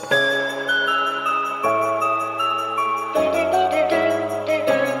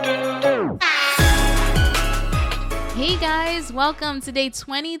guys, welcome to day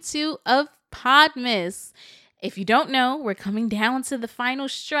 22 of PODMAS. If you don't know, we're coming down to the final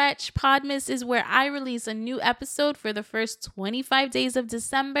stretch. PODMAS is where I release a new episode for the first 25 days of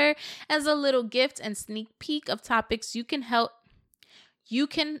December as a little gift and sneak peek of topics you can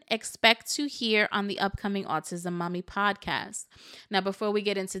expect to hear on the upcoming Autism Mommy podcast. Now, before we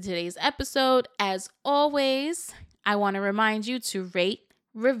get into today's episode, as always, I want to remind you to rate,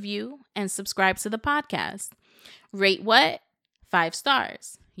 review, and subscribe to the podcast. Rate what? 5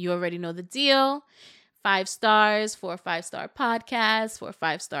 stars. You already know the deal. 5 stars for a 5-star podcast, for a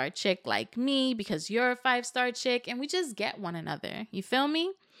 5-star chick like me, because you're a 5-star chick and we just get one another. You feel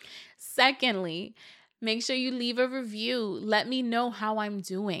me? Secondly, make sure you leave a review. Let me know how I'm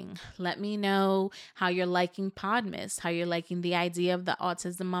doing. Let me know how you're liking PODMAS, how you're liking the idea of the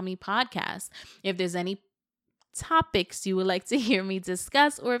Autism Mommy podcast. If there's any topics you would like to hear me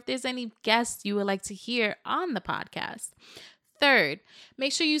discuss, or if there's any guests you would like to hear on the podcast. Third,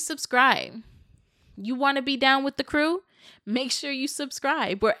 make sure you subscribe. You want to be down with the crew? Make sure you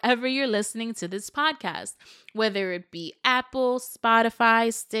subscribe wherever you're listening to this podcast, whether it be Apple,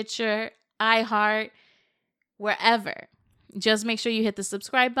 Spotify, Stitcher, iHeart, wherever. Just make sure you hit the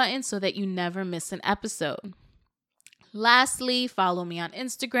subscribe button so that you never miss an episode. Lastly, follow me on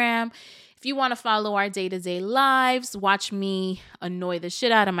Instagram. If you want to follow our day-to-day lives, watch me annoy the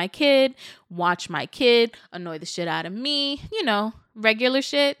shit out of my kid, watch my kid annoy the shit out of me, regular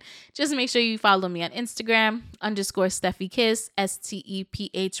shit. Just make sure you follow me on Instagram, _SteffiKiss,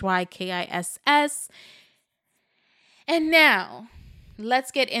 STEPHYKISS. And now, let's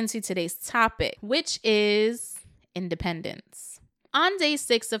get into today's topic, which is independence. On day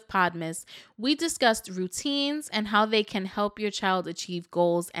 6 of PODMAS, we discussed routines and how they can help your child achieve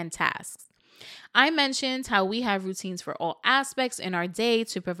goals and tasks. I mentioned how we have routines for all aspects in our day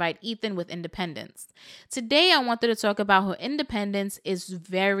to provide Ethan with independence. Today, I wanted to talk about how independence is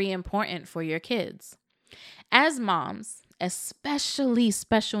very important for your kids. As moms, especially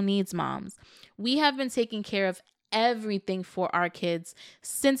special needs moms, we have been taking care of everything for our kids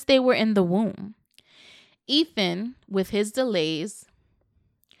since they were in the womb. Ethan, with Ethan's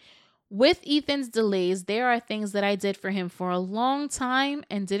delays, there are things that I did for him for a long time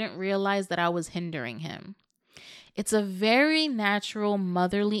and didn't realize that I was hindering him. It's a very natural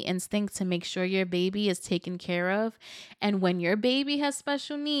motherly instinct to make sure your baby is taken care of. And when your baby has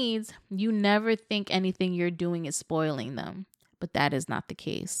special needs, you never think anything you're doing is spoiling them. But that is not the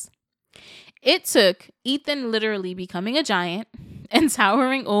case. It took Ethan literally becoming a giant and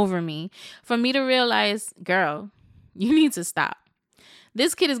towering over me for me to realize, girl, you need to stop.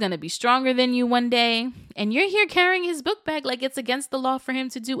 This kid is going to be stronger than you one day, and you're here carrying his book bag like it's against the law for him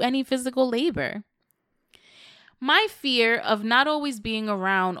to do any physical labor. My fear of not always being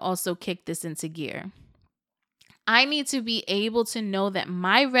around also kicked this into gear. I need to be able to know that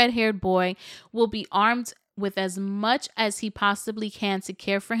my red-haired boy will be armed with as much as he possibly can to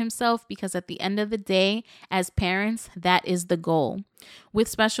care for himself, because at the end of the day, as parents, that is the goal, with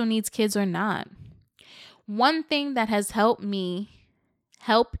special needs kids or not. One thing that has helped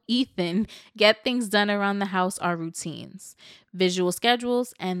Ethan get things done around the house are routines, visual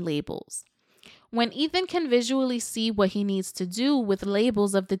schedules, and labels. When Ethan can visually see what he needs to do with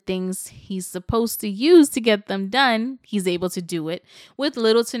labels of the things he's supposed to use to get them done, he's able to do it with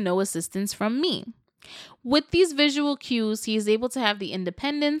little to no assistance from me. With these visual cues, he is able to have the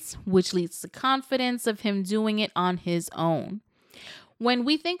independence, which leads to confidence of him doing it on his own. When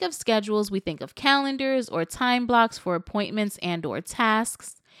we think of schedules, we think of calendars or time blocks for appointments and or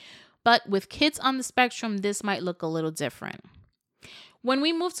tasks. But with kids on the spectrum, this might look a little different. When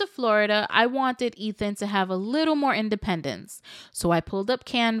we moved to Florida, I wanted Ethan to have a little more independence. So I pulled up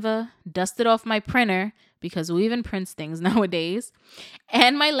Canva, dusted off my printer, because who even prints things nowadays,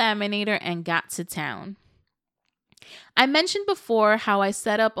 and my laminator, and got to town. I mentioned before how I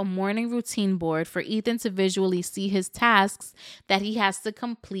set up a morning routine board for Ethan to visually see his tasks that he has to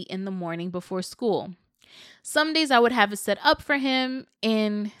complete in the morning before school. Some days I would have it set up for him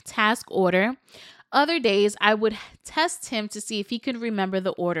in task order. Other days I would test him to see if he could remember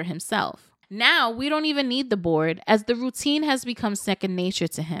the order himself. Now we don't even need the board, as the routine has become second nature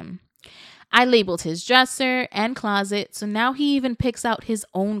to him. I labeled his dresser and closet, so now he even picks out his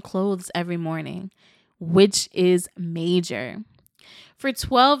own clothes every morning, which is major. For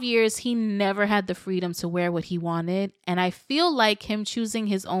 12 years, he never had the freedom to wear what he wanted, and I feel like him choosing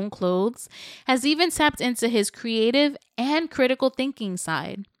his own clothes has even tapped into his creative and critical thinking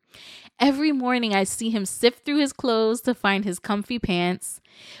side. Every morning I see him sift through his clothes to find his comfy pants.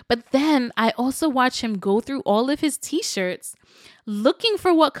 But then I also watch him go through all of his t-shirts looking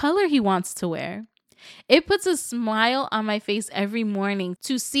for what color he wants to wear. It puts a smile on my face every morning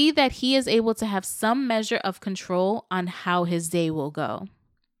to see that he is able to have some measure of control on how his day will go.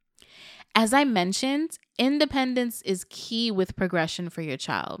 As I mentioned, independence is key with progression for your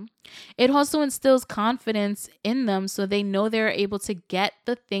child. It also instills confidence in them so they know they're able to get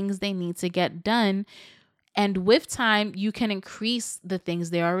the things they need to get done. And with time, you can increase the things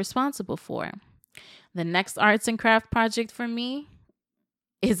they are responsible for. The next arts and craft project for me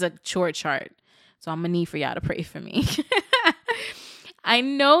is a chore chart. So I'm going to need for y'all to pray for me. I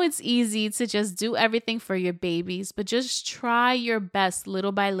know it's easy to just do everything for your babies, but just try your best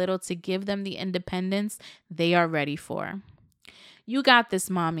little by little to give them the independence they are ready for. You got this,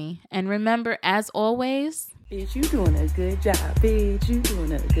 mommy. And remember, as always, bitch, you doing a good job. Bitch, you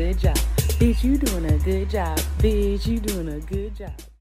doing a good job. Bitch, you doing a good job. Bitch, you doing a good job.